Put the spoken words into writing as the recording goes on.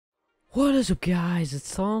What is up, guys?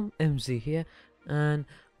 It's Tom MC here, and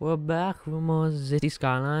we're back with more City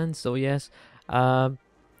Skylines. So yes, so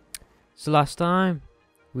last time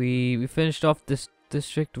we finished off this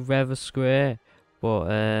district River Square,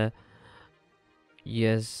 but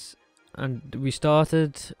yes, and we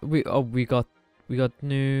got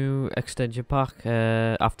new extension pack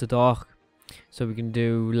after dark, so we can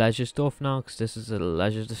do leisure stuff now because this is a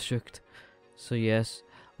leisure district. So yes,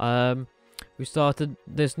 we started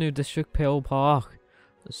this new district, Pale Park.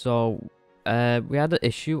 So we had an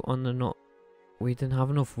issue on we didn't have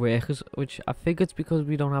enough workers, which I think it's because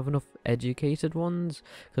we don't have enough educated ones,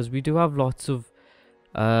 because we do have lots of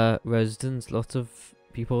residents, lots of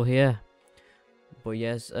people here. But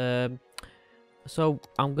yes, so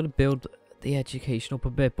I'm gonna build the education up a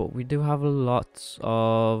bit, but we do have a lot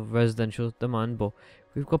of residential demand, but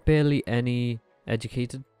we've got barely any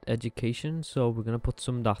education, so we're gonna put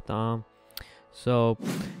some of that down. So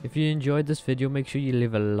if you enjoyed this video, make sure you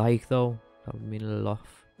leave a like though, that would mean a lot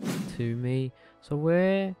to me. So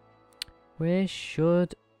where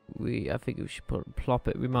should we, I think we should plop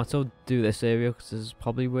it. We might as well do this area because this is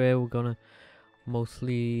probably where we're gonna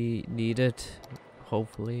mostly need it,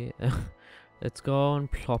 hopefully. Let's go and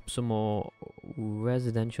plop some more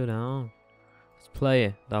residential down. Let's play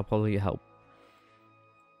it, that'll probably help.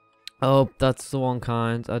 Oh, that's the one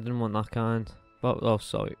kind. I didn't want that kind. But oh,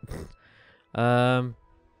 sorry. We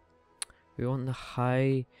want the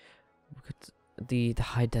high, the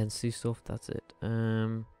high density stuff. That's it.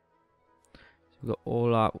 So we got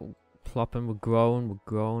all that plopping. We're growing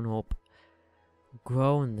up,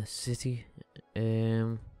 growing the city.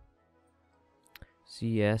 So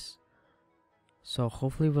yes. So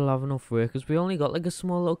hopefully we'll have enough workers. We only got like a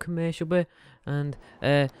small little commercial bit, and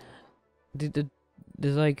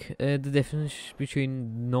there's like the difference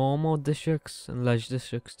between normal districts and leisure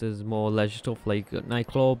districts. There's more leisure stuff like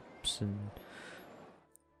nightclubs and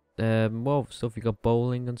well, stuff. You got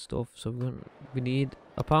bowling and stuff. So we need,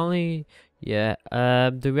 apparently, yeah.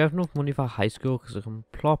 Do we have enough money for high school? Because I can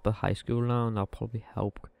plop a high school now, and that'll probably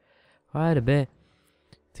help quite a bit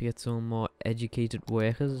to get some more educated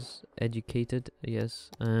workers. Yes.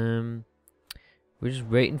 We're just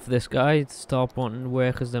waiting for this guy to stop wanting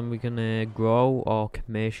workers, then we can grow our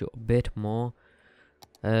commercial a bit more.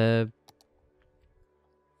 So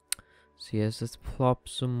yes, let's plop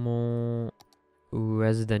some more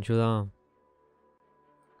residential down.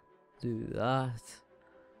 Do that.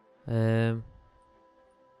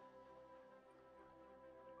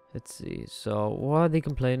 Let's see. So what are they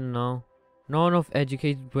complaining now? Not enough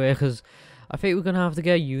educated workers. I think we're gonna have to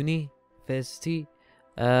get a university.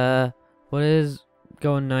 What is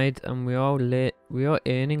going night, and we are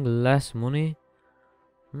earning less money.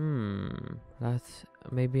 That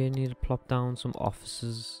maybe I need to plop down some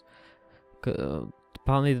offices.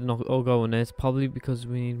 Apparently they're not all going there. It's probably because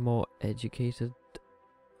we need more educated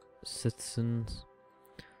citizens.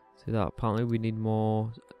 See that? Apparently we need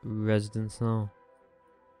more residents now.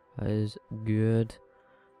 That is good.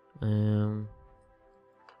 So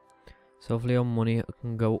hopefully our money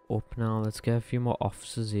can go up now. Let's get a few more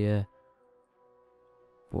officers here.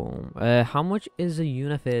 Boom. How much is a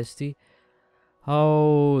university?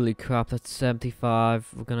 Holy crap, that's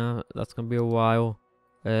 75. That's gonna be a while.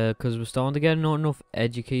 Cause we're starting to get not enough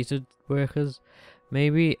educated workers.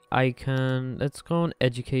 Maybe let's go and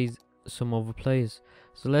educate some other place.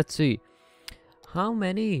 So let's see. How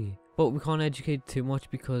many? But we can't educate too much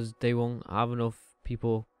because they won't have enough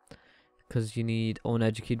people. Because you need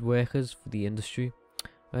uneducated workers for the industry.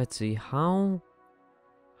 Let's see, how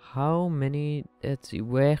many, let's see,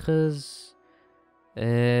 workers,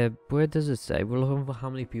 where does it say? We're looking for how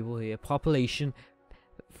many people here. Population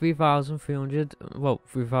 3,300, well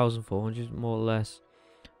 3,400 more or less.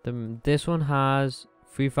 This one has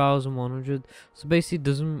 3,100, so basically it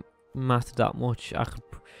doesn't matter that much.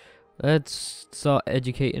 Let's start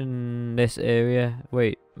educating this area.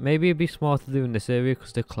 Wait, maybe it'd be smart to do in this area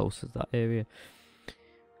because they're closer to that area.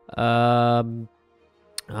 I'm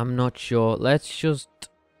not sure. Let's just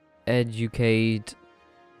educate.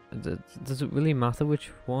 Does it really matter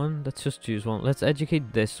which one? Let's just choose one. Let's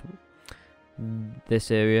educate this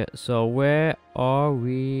area. So where are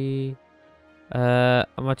we?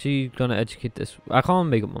 I'm actually gonna educate this. I can't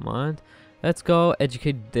make up my mind. Let's go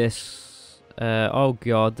educate this. Oh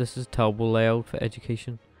god, this is terrible layout for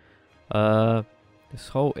education. This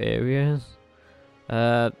whole area.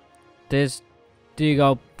 There you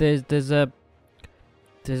go. There's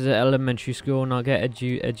an elementary school, and I'll get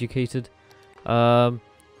educated. Then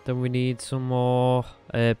we need some more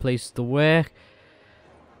places to work.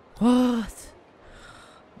 What?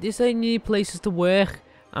 This ain't need places to work.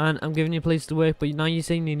 and I'm giving you a place to work, but now you're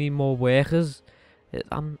saying you need more workers.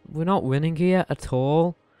 We're not winning here at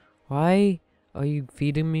all. Why are you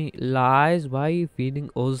feeding me lies? Why are you feeding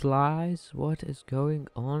us lies? What is going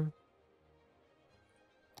on?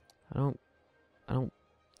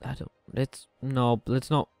 Let's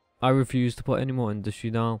not. I refuse to put any more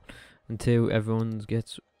industry down until everyone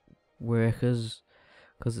gets workers.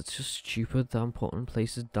 Because it's just stupid that I'm putting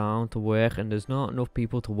places down to work and there's not enough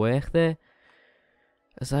people to work there.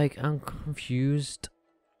 It's like, I'm confused.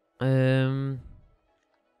 What?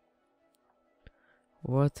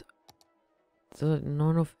 Not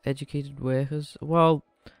enough educated workers? Well,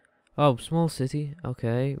 oh, small city.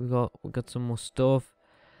 Okay, we got some more stuff.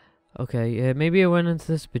 Okay, maybe I went into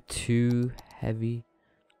this a bit too heavy.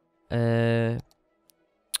 We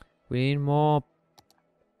need more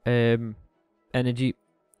energy.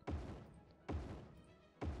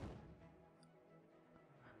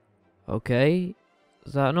 Okay,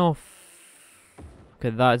 is that enough? Okay,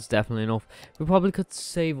 that's definitely enough. We probably could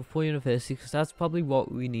save up for university because that's probably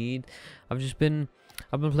what we need. I've been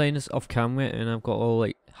playing this off camera and I've got all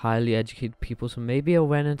like highly educated people, so maybe I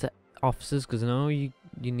went into offices because I know you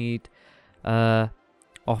need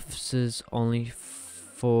offices only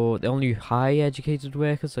for the only high educated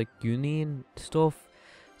workers like uni and stuff.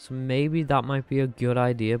 So maybe that might be a good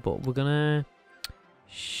idea, but we're gonna.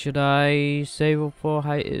 Should I save up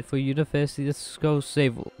for university? Let's go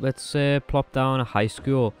save. Let's plop down a high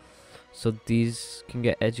school, so these can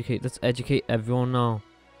get educated. Let's educate everyone now,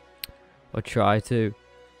 or try to.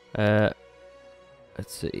 Let's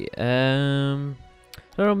see. I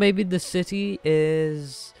don't know. Maybe the city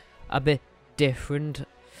is a bit different.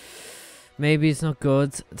 Maybe it's not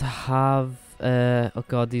good to have. Oh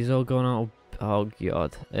god, these are all going out. Oh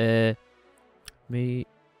god.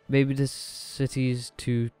 Maybe this city is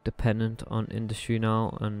too dependent on industry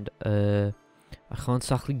now, and I can't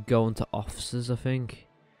exactly go into offices, I think.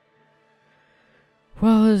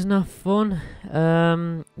 Well, isn't that fun?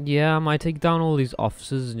 Yeah, I might take down all these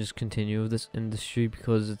offices and just continue with this industry,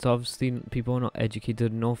 because it's obviously people are not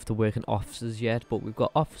educated enough to work in offices yet, but we've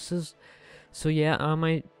got offices. So yeah,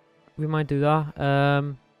 we might do that.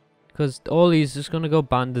 Because all these just gonna go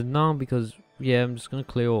abandoned now, because yeah, I'm just gonna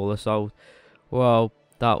clear all this out. Well,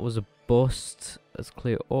 that was a bust. Let's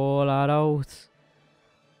clear all that out.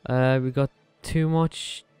 We got too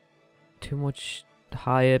much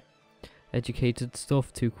higher educated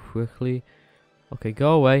stuff too quickly. Okay,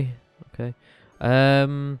 go away. Okay.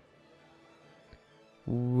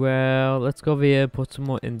 Well, let's go over here, put some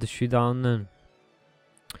more industry down then.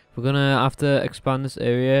 We're gonna have to expand this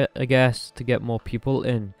area, I guess, to get more people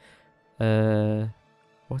in.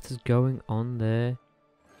 What is going on there?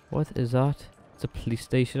 What is that? It's a police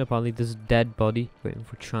station. Apparently there's a dead body waiting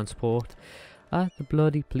for transport at the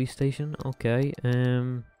bloody police station. Okay,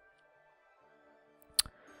 I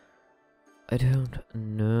don't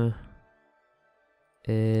know.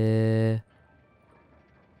 Do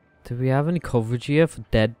we have any coverage here for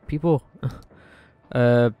dead people?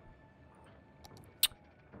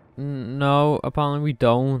 No, apparently we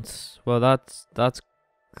don't. Well, that's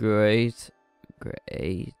great.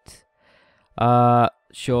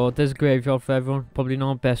 Sure, there's a graveyard for everyone. Probably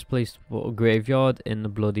not best place to put a graveyard in the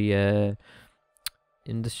bloody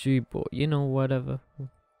industry, but you know, whatever.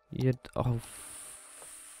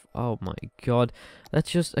 Oh my god.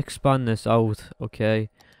 Let's just expand this out, okay?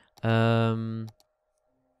 Because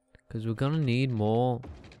we're gonna need more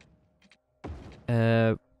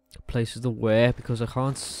places to work, because I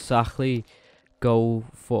can't exactly go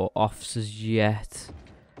for offices yet.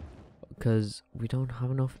 Because we don't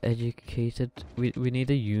have enough educated. We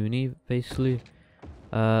need a uni basically.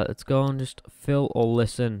 Let's go and just fill all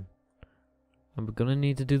this in, and we're gonna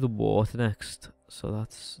need to do the water next. So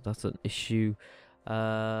that's an issue.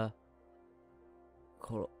 Call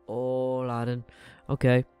all that in.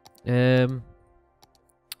 Okay. Let's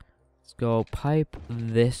go pipe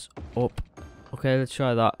this up. Okay, let's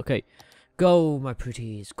try that. Okay, go my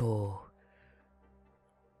pretties, go.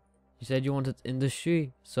 You said you wanted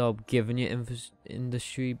industry, so I'm giving you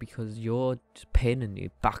industry because you're just pain in your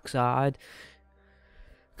backside.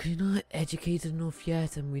 Because you're not educated enough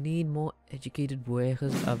yet, and we need more educated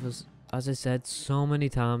workers. As I said so many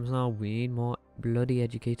times now, we need more bloody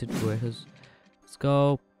educated workers. Let's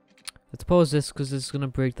go. Let's pause this because it's going to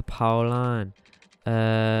break the power line.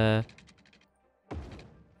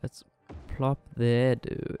 Let's plop there,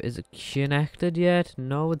 dude. Is it connected yet?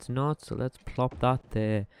 No, it's not, so let's plop that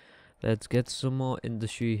there. Let's get some more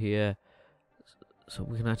industry here, so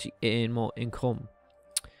we can actually earn more income.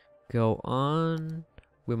 Go on.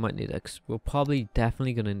 We might need we're probably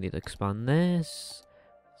definitely gonna need to expand this.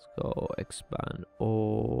 Let's So expand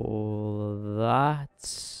all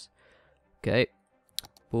that. Okay,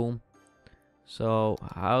 boom. So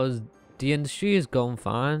how's the industry is going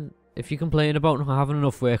fine. If you complain about not having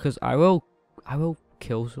enough workers, I will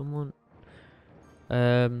kill someone.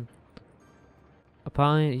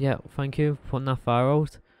 Apparently, yeah. Thank you for putting that fire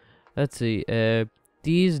out. Let's see.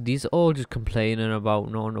 These are all just complaining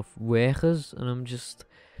about not enough workers, and I'm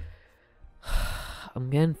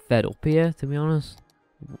getting fed up here, to be honest.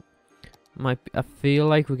 I feel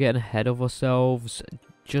like we're getting ahead of ourselves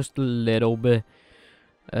just a little bit.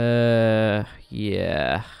 Yeah,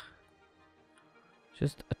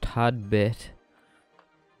 just a tad bit.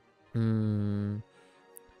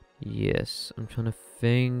 Yes, I'm trying to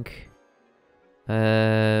think.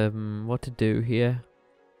 What to do here?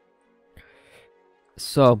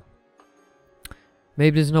 So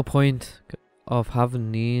maybe there's no point of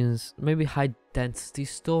having these. Maybe high density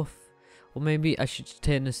stuff, or maybe I should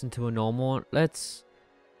turn this into a normal one. Let's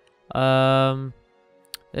turn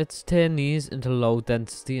these into low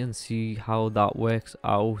density and see how that works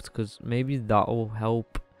out, because maybe that will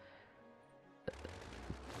help.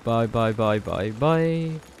 Bye.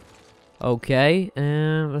 Okay,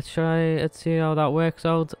 let's see how that works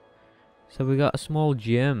out. So we got a small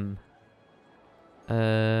gym.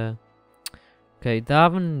 Okay, they're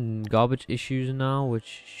having garbage issues now,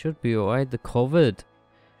 which should be alright. They're covered,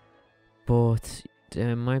 but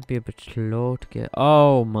they might be a bit slow to get.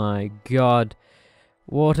 Oh my god,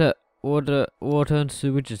 water and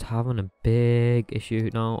sewage is having a big issue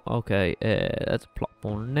now. Okay, let's plop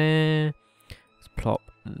one there. Let's plop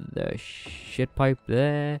the shit pipe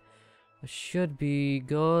there. It should be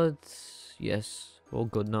good. Yes, all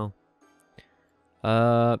good now.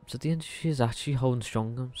 So the industry is actually holding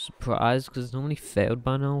strong. I'm surprised because it's normally failed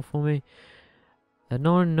by now for me.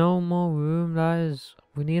 No more room, guys.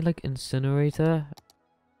 We need like incinerator.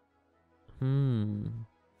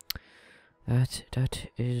 That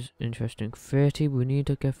is interesting. 30. We need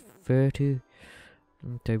to get 30.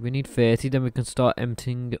 Okay, we need 30. Then we can start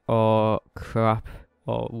emptying our crap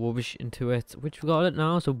or rubbish into it, which we got it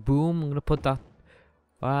now. So boom, I'm gonna put that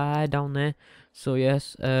right down there. So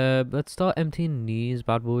yes, let's start emptying these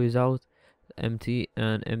bad boys out. Empty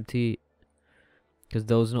and empty, because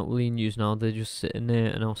those are not really in use now. They're just sitting there,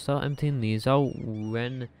 and I'll start emptying these out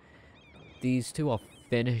when these two are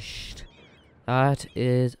finished. That's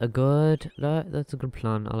a good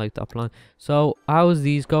plan. I like that plan. So how's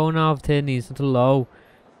these going now? I've turned these into low.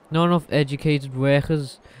 Not enough educated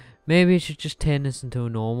workers. Maybe I should just turn this into a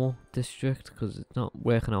normal district, because it's not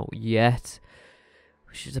working out yet,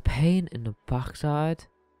 which is a pain in the backside.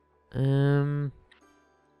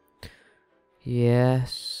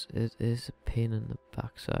 Yes, it is a pain in the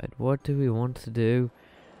backside. What do we want to do?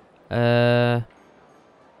 That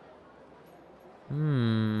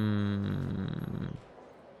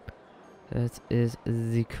is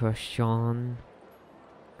the question.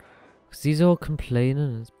 Because these are all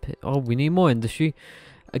complaining. Oh, we need more industry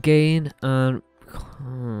again, and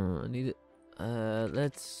I need it.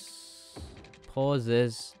 Let's pause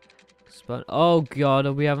this. Oh god,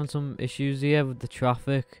 are we having some issues here with the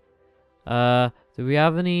traffic? Do we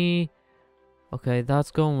have any? Okay,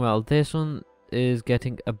 that's going well. This one is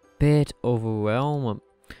getting a bit overwhelming.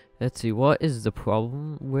 Let's see, what is the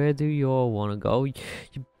problem? Where do you all want to go? You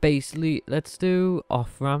basically, let's do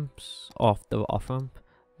off ramps, off the off ramp.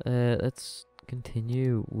 Let's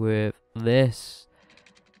continue with this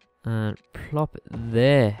and plop it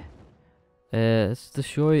there. Let's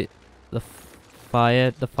destroy the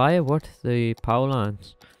fire. The power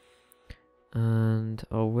lines. And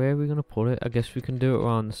where are we gonna put it? I guess we can do it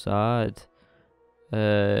around the side.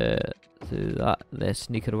 Do that. Let's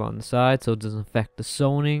sneak it around the side so it doesn't affect the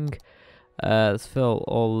zoning. Let's fill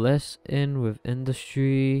all this in with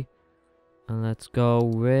industry, and let's go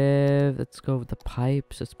with the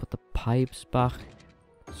pipes. Let's put the pipes back.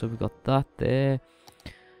 So we got that there.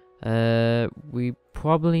 We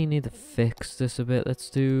probably need to fix this a bit. Let's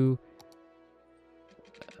do.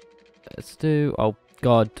 Oh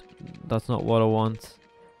god, that's not what I want.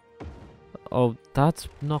 Oh, that's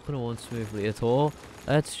not gonna run smoothly at all.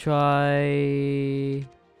 Let's try.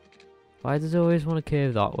 Why does it always want to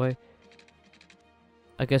curve that way?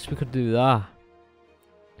 I guess we could do that.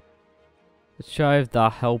 Let's try if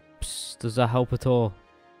that helps. Does that help at all?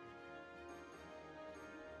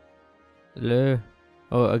 Hello?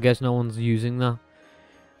 Oh, I guess no one's using that.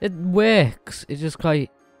 It works. It's just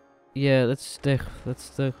quite. Yeah, let's stick.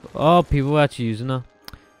 Oh, people are actually using that.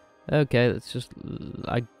 Okay, let's just.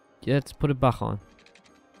 Let's put it back on.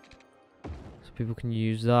 So people can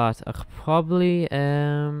use that. I could probably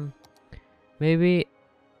maybe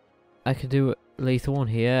I could do it later one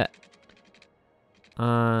here.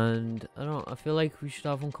 And I don't know, I feel like we should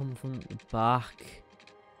have one come from the back.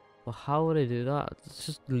 But how would I do that? Let's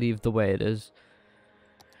just leave the way it is.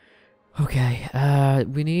 Okay,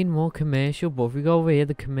 we need more commercial, but if we go over here,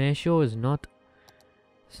 the commercial is not.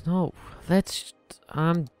 It's not. Let's.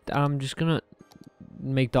 I'm just gonna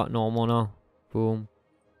make that normal now. Boom.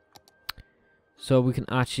 So we can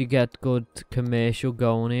actually get good commercial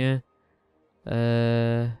going here.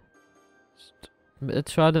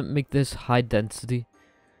 Let's try to make this high density.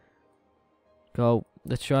 Go.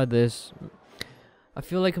 Let's try this. I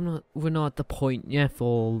feel like we're not at the point yet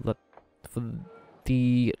for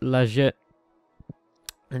the leisure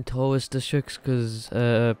and tourist districts, because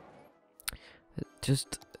it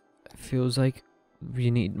just feels like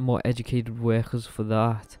we need more educated workers for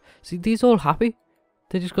that. See, these all happy.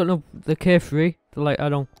 They just got no. They're carefree. They're like, I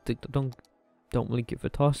don't really give a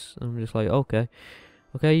toss. And I'm just like, okay,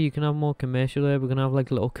 you can have more commercial there. We're gonna have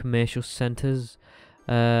like little commercial centers.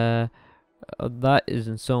 That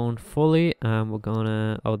isn't zoned fully, and we're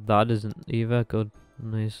gonna. Oh, that isn't either. Good,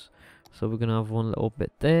 nice. So we're gonna have one little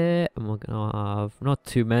bit there, and we're gonna have not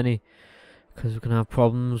too many, because we're gonna have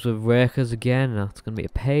problems with workers again. That's gonna be a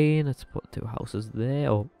pain. Let's put 2 houses there,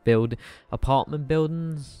 or build apartment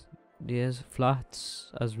buildings. Yes,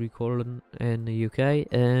 flats, as we call them in the UK.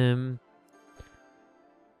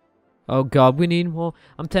 Oh god, we need more.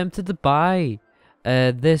 I'm tempted to buy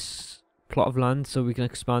this plot of land so we can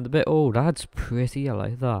expand a bit. Oh, that's pretty. I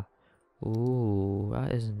like that. Oh,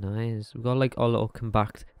 that is nice. We've got like our little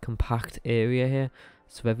compact area here.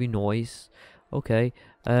 It's very nice. Okay.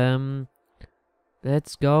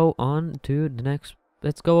 Let's go on to the next.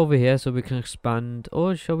 Let's go over here so we can expand.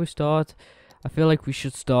 Or shall we start? I feel like we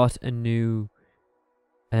should start a new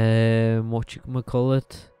what you can call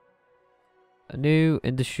it? A new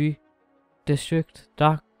industry district.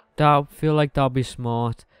 That feel like that'll be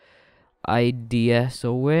smart idea.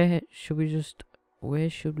 So where should we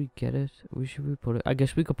get it? Where should we put it? I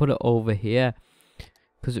guess we could put it over here,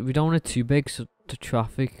 because we don't want it too big, so the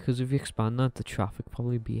traffic, because if you expand that, the traffic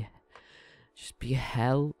probably be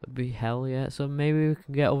hell. Yeah, so maybe we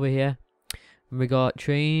can get over here. We got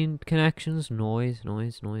train connections, noise.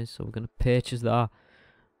 So we're gonna purchase that.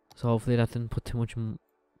 So hopefully that didn't put too much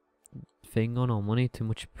thing on our money, too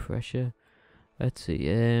much pressure. Let's see.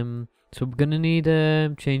 So we're gonna need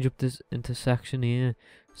change up this intersection here.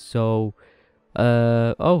 So,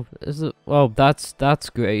 oh, that's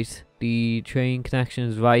great. The train connection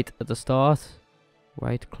is right at the start,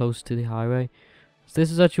 right close to the highway. So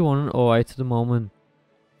this is actually one alright at the moment,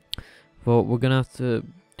 but we're gonna have to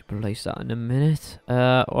place that in a minute.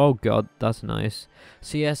 Oh god, that's nice.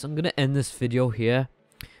 So yes, I'm gonna end this video here.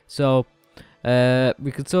 So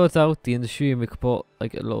we could sort out the industry, and we could put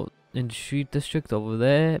like a little industry district over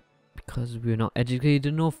there, because we're not educated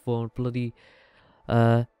enough for bloody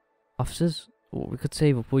officers. Or we could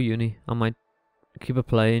save up for uni. I might keep it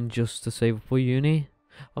playing just to save up for uni.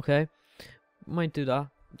 Okay, might do that.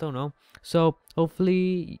 Don't know. So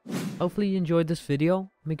hopefully you enjoyed this video.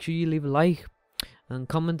 Make sure you leave a like and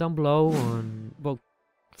comment down below on, well,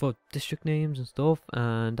 for district names and stuff,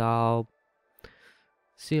 and I'll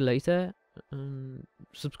see you later. And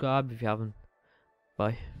subscribe if you haven't.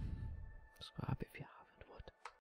 Bye. Subscribe if you haven't.